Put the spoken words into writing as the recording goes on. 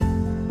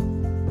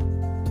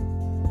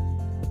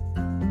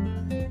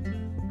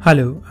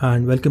Hello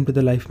and welcome to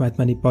the Life Math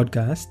Money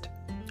podcast.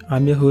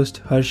 I'm your host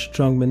Harsh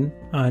Strongman,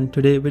 and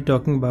today we're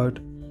talking about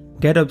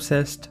get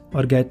obsessed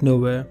or get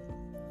nowhere.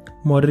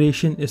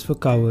 Moderation is for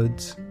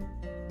cowards.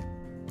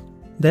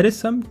 There is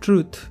some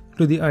truth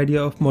to the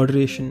idea of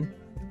moderation.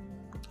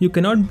 You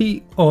cannot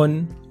be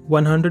on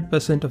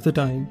 100% of the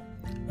time,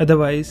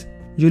 otherwise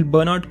you'll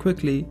burn out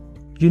quickly.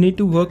 You need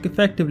to work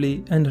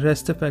effectively and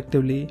rest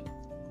effectively.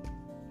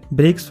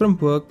 Breaks from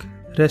work,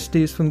 rest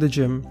days from the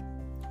gym.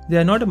 They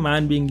are not a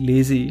man being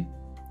lazy,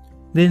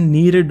 they're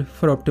needed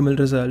for optimal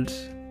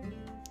results.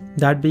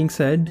 That being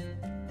said,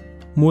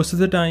 most of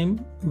the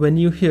time when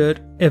you hear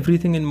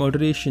everything in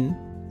moderation,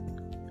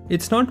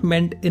 it's not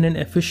meant in an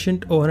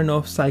efficient on and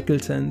off cycle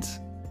sense,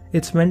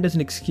 it's meant as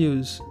an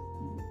excuse.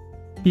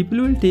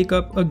 People will take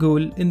up a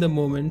goal in the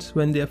moments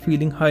when they are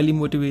feeling highly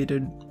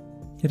motivated,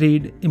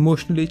 read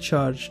emotionally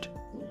charged,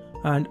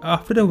 and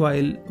after a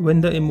while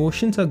when the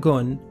emotions are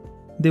gone,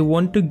 they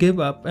want to give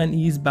up and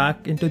ease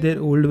back into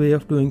their old way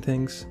of doing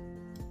things.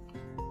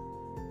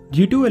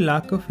 Due to a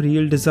lack of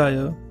real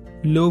desire,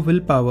 low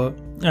willpower,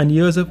 and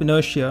years of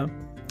inertia,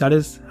 that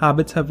is,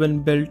 habits have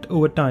been built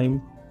over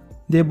time,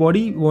 their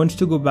body wants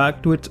to go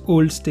back to its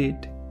old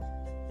state.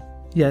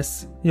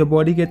 Yes, your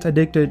body gets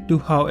addicted to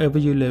however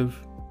you live.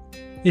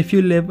 If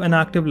you live an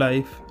active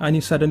life and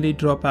you suddenly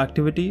drop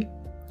activity,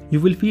 you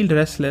will feel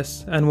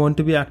restless and want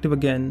to be active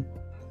again.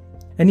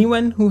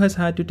 Anyone who has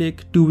had to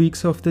take 2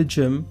 weeks off the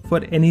gym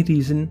for any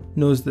reason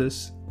knows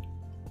this.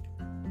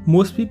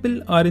 Most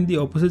people are in the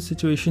opposite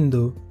situation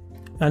though,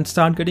 and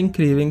start getting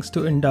cravings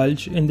to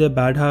indulge in their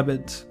bad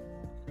habits.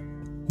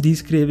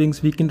 These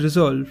cravings we can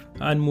resolve,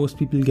 and most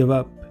people give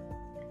up.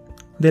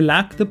 They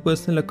lack the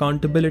personal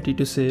accountability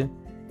to say,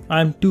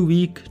 I'm too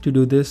weak to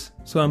do this,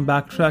 so I'm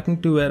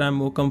backtracking to where I'm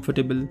more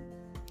comfortable.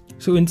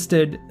 So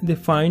instead, they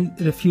find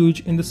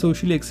refuge in the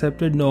socially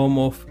accepted norm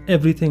of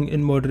everything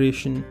in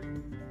moderation.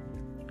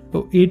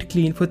 Oh, ate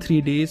clean for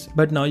 3 days,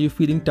 but now you're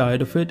feeling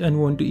tired of it and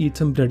want to eat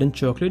some bread and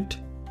chocolate?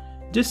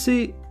 Just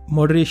say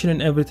moderation in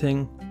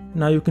everything.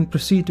 Now you can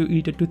proceed to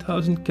eat a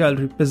 2000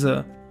 calorie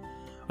pizza,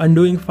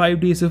 undoing 5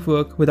 days of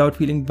work without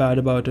feeling bad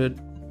about it.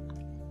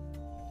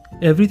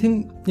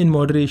 Everything in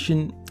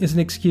moderation is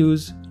an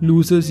excuse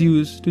losers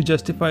use to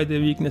justify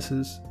their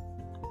weaknesses.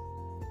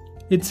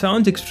 It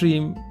sounds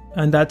extreme,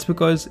 and that's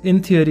because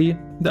in theory,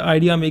 the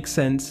idea makes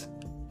sense.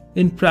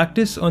 In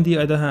practice, on the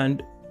other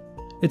hand,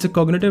 it's a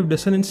cognitive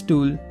dissonance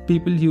tool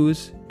people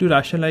use to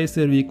rationalize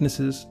their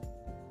weaknesses.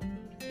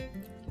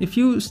 If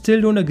you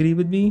still don't agree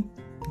with me,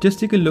 just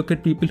take a look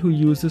at people who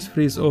use this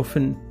phrase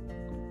often.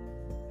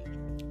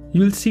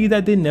 You'll see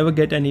that they never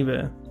get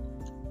anywhere.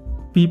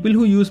 People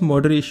who use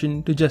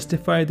moderation to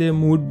justify their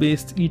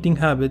mood-based eating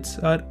habits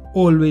are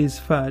always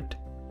fat.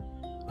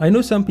 I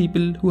know some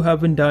people who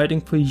have been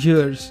dieting for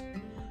years,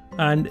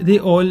 and they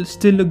all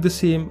still look the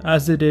same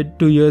as they did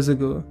 2 years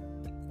ago.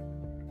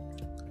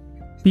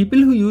 People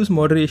who use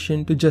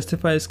moderation to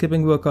justify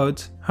skipping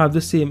workouts have the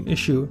same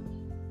issue.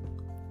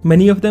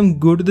 Many of them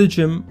go to the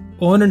gym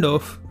on and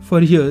off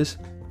for years,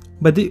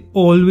 but they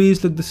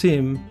always look the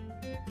same.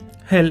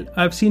 Hell,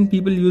 I've seen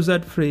people use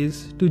that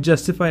phrase to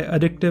justify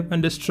addictive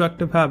and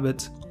destructive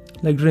habits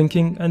like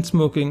drinking and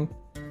smoking,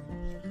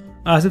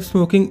 as if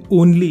smoking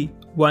only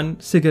 1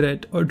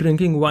 cigarette or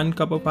drinking 1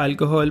 cup of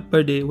alcohol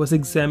per day was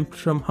exempt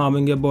from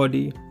harming your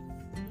body.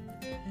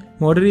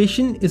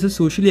 Moderation is a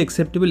socially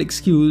acceptable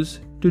excuse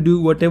to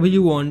do whatever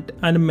you want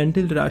and a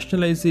mental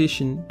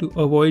rationalization to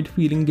avoid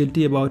feeling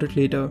guilty about it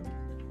later.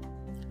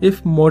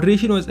 If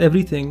moderation was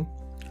everything,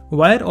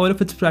 why are all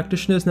of its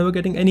practitioners never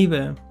getting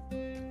anywhere?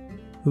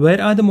 Where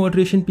are the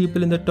moderation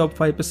people in the top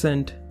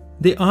 5%?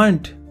 They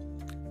aren't.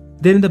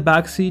 They're in the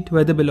backseat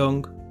where they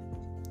belong.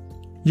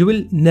 You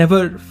will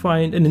never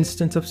find an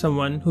instance of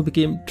someone who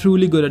became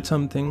truly good at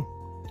something,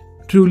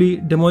 truly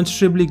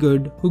demonstrably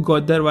good, who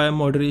got there via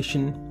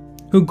moderation,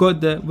 who got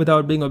there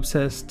without being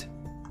obsessed.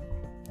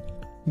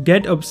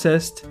 Get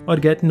obsessed or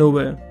get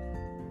nowhere.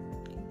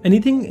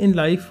 Anything in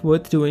life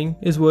worth doing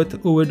is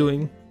worth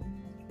overdoing.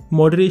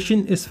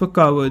 Moderation is for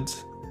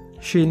cowards.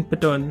 Shane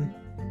Patton.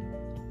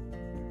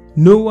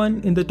 No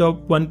one in the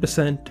top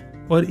 1%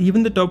 or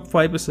even the top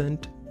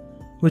 5%,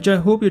 which I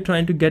hope you're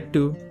trying to get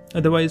to,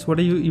 otherwise what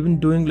are you even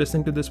doing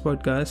listening to this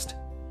podcast,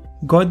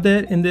 got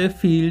there in their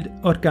field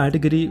or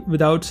category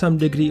without some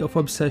degree of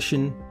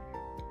obsession.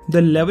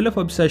 The level of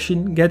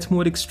obsession gets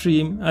more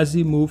extreme as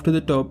you move to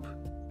the top.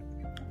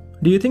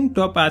 Do you think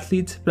top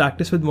athletes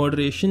practice with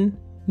moderation?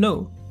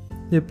 No.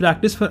 They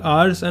practice for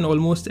hours and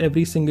almost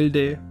every single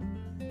day.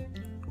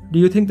 Do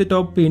you think the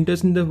top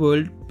painters in the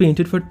world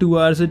painted for 2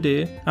 hours a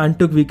day and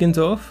took weekends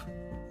off?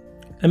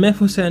 M.F.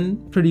 Hussain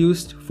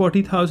produced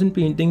 40,000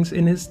 paintings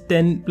in his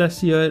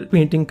 10+ year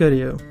painting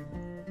career.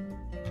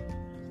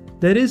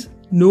 There is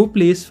no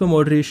place for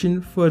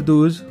moderation for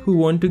those who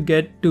want to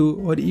get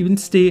to or even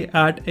stay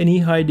at any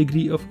high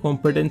degree of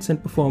competence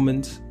and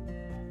performance.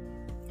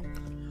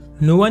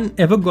 No one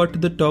ever got to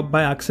the top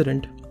by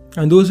accident,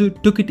 and those who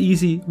took it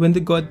easy when they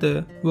got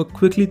there were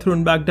quickly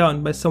thrown back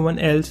down by someone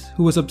else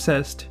who was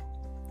obsessed.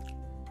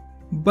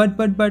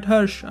 But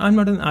Harsh, I'm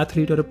not an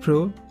athlete or a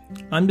pro.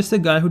 I'm just a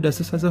guy who does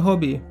this as a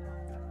hobby.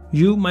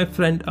 You, my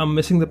friend, are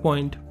missing the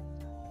point.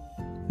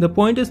 The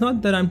point is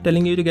not that I'm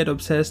telling you to get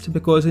obsessed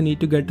because you need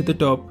to get to the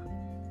top.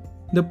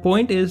 The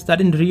point is that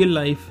in real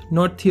life,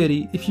 not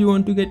theory, if you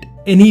want to get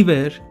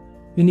anywhere,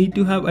 you need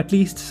to have at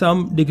least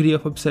some degree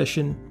of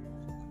obsession.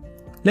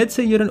 Let's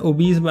say you're an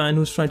obese man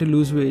who's trying to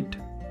lose weight.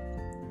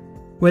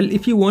 Well,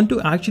 if you want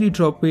to actually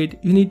drop weight,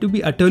 you need to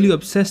be utterly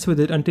obsessed with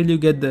it until you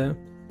get there.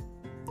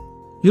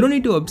 You don't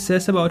need to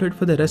obsess about it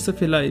for the rest of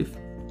your life,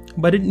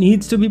 but it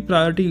needs to be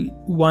priority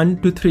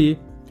 1 to 3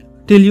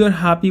 till you're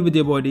happy with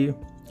your body.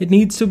 It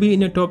needs to be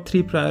in your top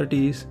 3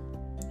 priorities.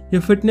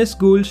 Your fitness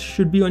goals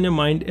should be on your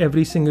mind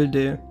every single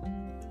day.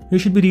 You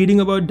should be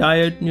reading about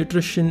diet,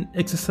 nutrition,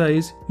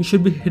 exercise, you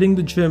should be hitting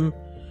the gym,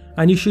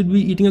 and you should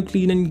be eating a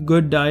clean and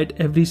good diet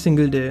every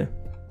single day.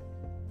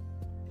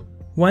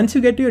 Once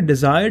you get to your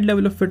desired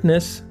level of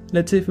fitness,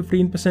 let's say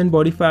 15%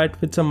 body fat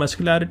with some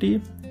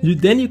muscularity,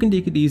 then you can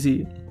take it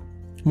easy.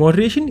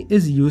 Moderation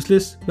is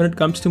useless when it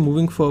comes to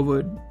moving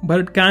forward, but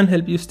it can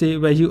help you stay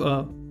where you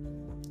are.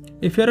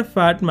 If you're a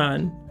fat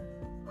man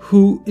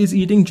who is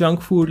eating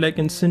junk food like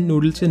instant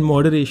noodles in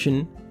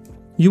moderation,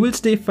 you will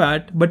stay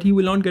fat, but you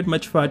will not get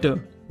much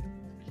fatter.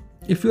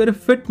 If you are a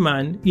fit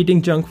man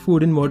eating junk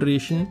food in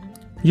moderation,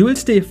 you will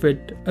stay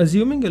fit,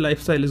 assuming your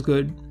lifestyle is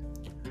good,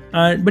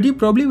 but you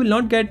probably will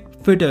not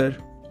get fitter.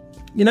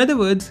 In other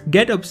words,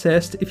 get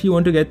obsessed if you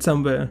want to get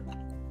somewhere.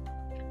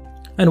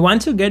 And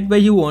once you get where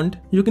you want,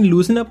 you can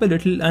loosen up a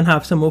little and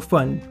have some more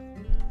fun.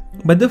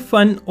 But the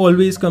fun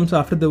always comes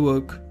after the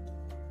work.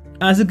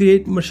 As the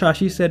great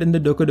Musashi said in the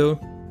Dokudo,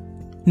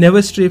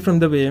 never stray from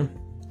the way.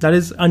 That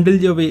is, until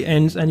your way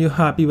ends and you're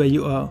happy where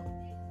you are.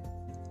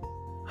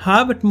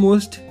 Have at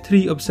most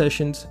 3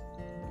 obsessions.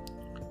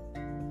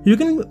 You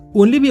can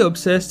only be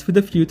obsessed with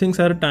a few things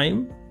at a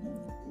time.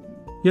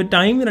 Your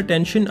time and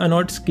attention are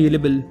not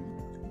scalable.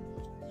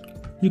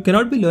 You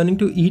cannot be learning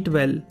to eat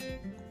well,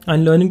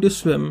 and learning to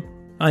swim,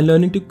 and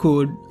learning to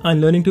code, and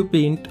learning to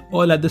paint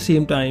all at the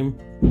same time.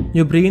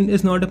 Your brain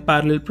is not a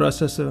parallel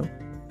processor.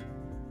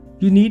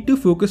 You need to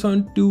focus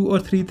on 2 or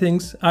 3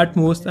 things at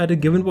most at a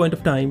given point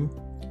of time.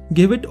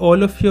 Give it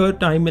all of your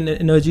time and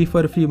energy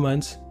for a few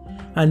months,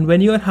 and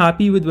when you are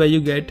happy with where you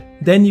get,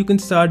 then you can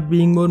start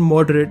being more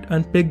moderate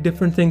and pick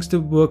different things to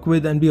work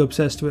with and be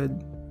obsessed with.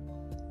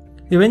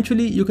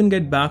 Eventually, you can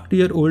get back to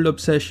your old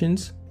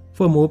obsessions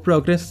for more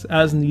progress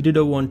as needed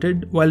or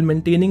wanted while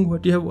maintaining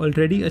what you have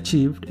already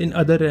achieved in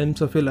other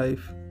realms of your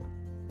life.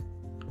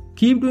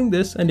 Keep doing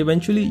this and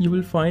eventually you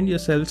will find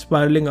yourself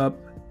spiraling up,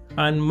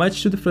 and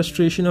much to the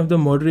frustration of the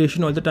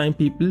moderation all the time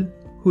people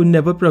who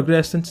never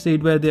progressed and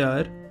stayed where they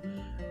are,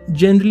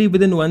 generally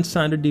within 1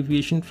 standard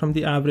deviation from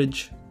the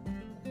average.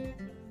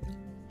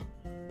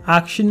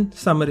 Action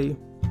summary.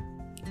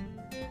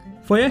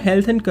 For your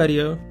health and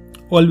career,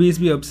 always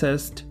be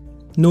obsessed.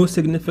 No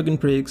significant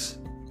breaks.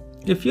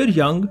 If you're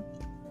young,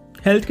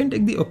 health can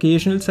take the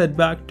occasional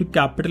setback to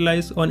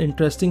capitalize on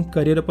interesting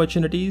career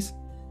opportunities,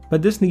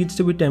 but this needs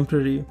to be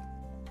temporary.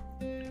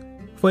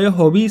 For your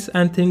hobbies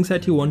and things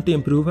that you want to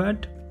improve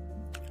at,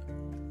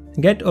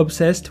 get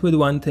obsessed with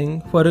one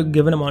thing for a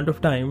given amount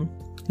of time,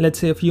 let's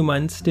say a few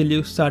months till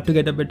you start to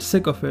get a bit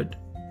sick of it,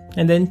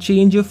 and then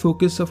change your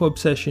focus of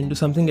obsession to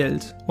something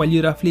else while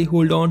you roughly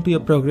hold on to your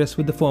progress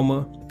with the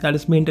former, that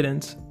is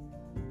maintenance.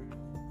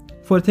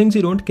 For things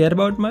you don't care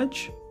about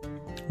much,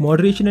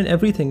 moderation in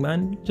everything,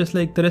 man, just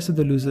like the rest of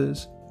the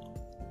losers.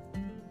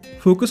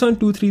 Focus on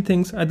 2-3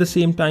 things at the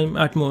same time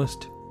at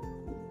most.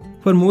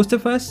 For most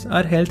of us,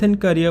 our health and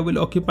career will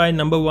occupy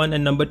number 1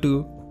 and number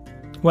 2,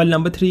 while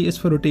number 3 is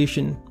for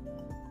rotation.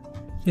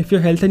 If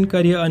your health and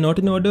career are not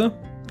in order,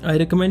 I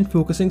recommend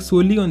focusing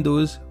solely on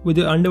those with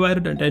your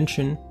undivided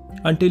attention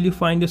until you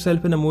find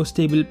yourself in a more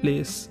stable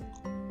place.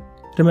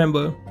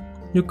 Remember,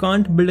 you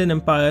can't build an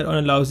empire on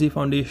a lousy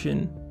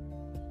foundation.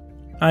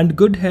 And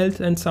good health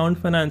and sound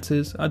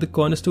finances are the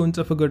cornerstones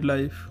of a good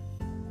life.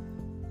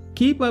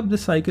 Keep up the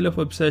cycle of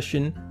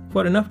obsession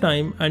for enough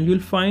time and you'll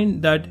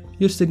find that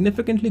you're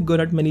significantly good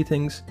at many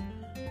things,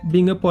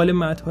 being a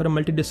polymath or a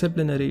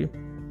multidisciplinary,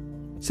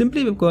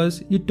 simply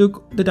because you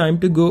took the time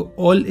to go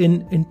all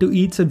in into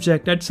each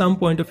subject at some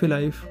point of your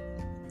life,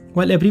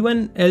 while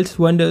everyone else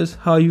wonders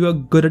how you are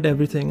good at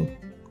everything.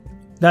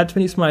 That's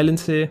when you smile and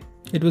say,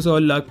 it was all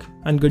luck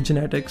and good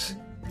genetics.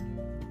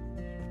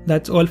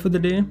 That's all for the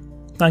day.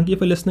 Thank you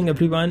for listening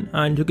everyone,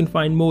 and you can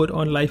find more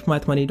on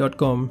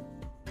lifemathmoney.com.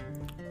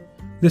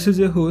 This is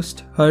your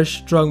host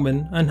Harsh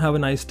Strongman, and have a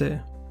nice day.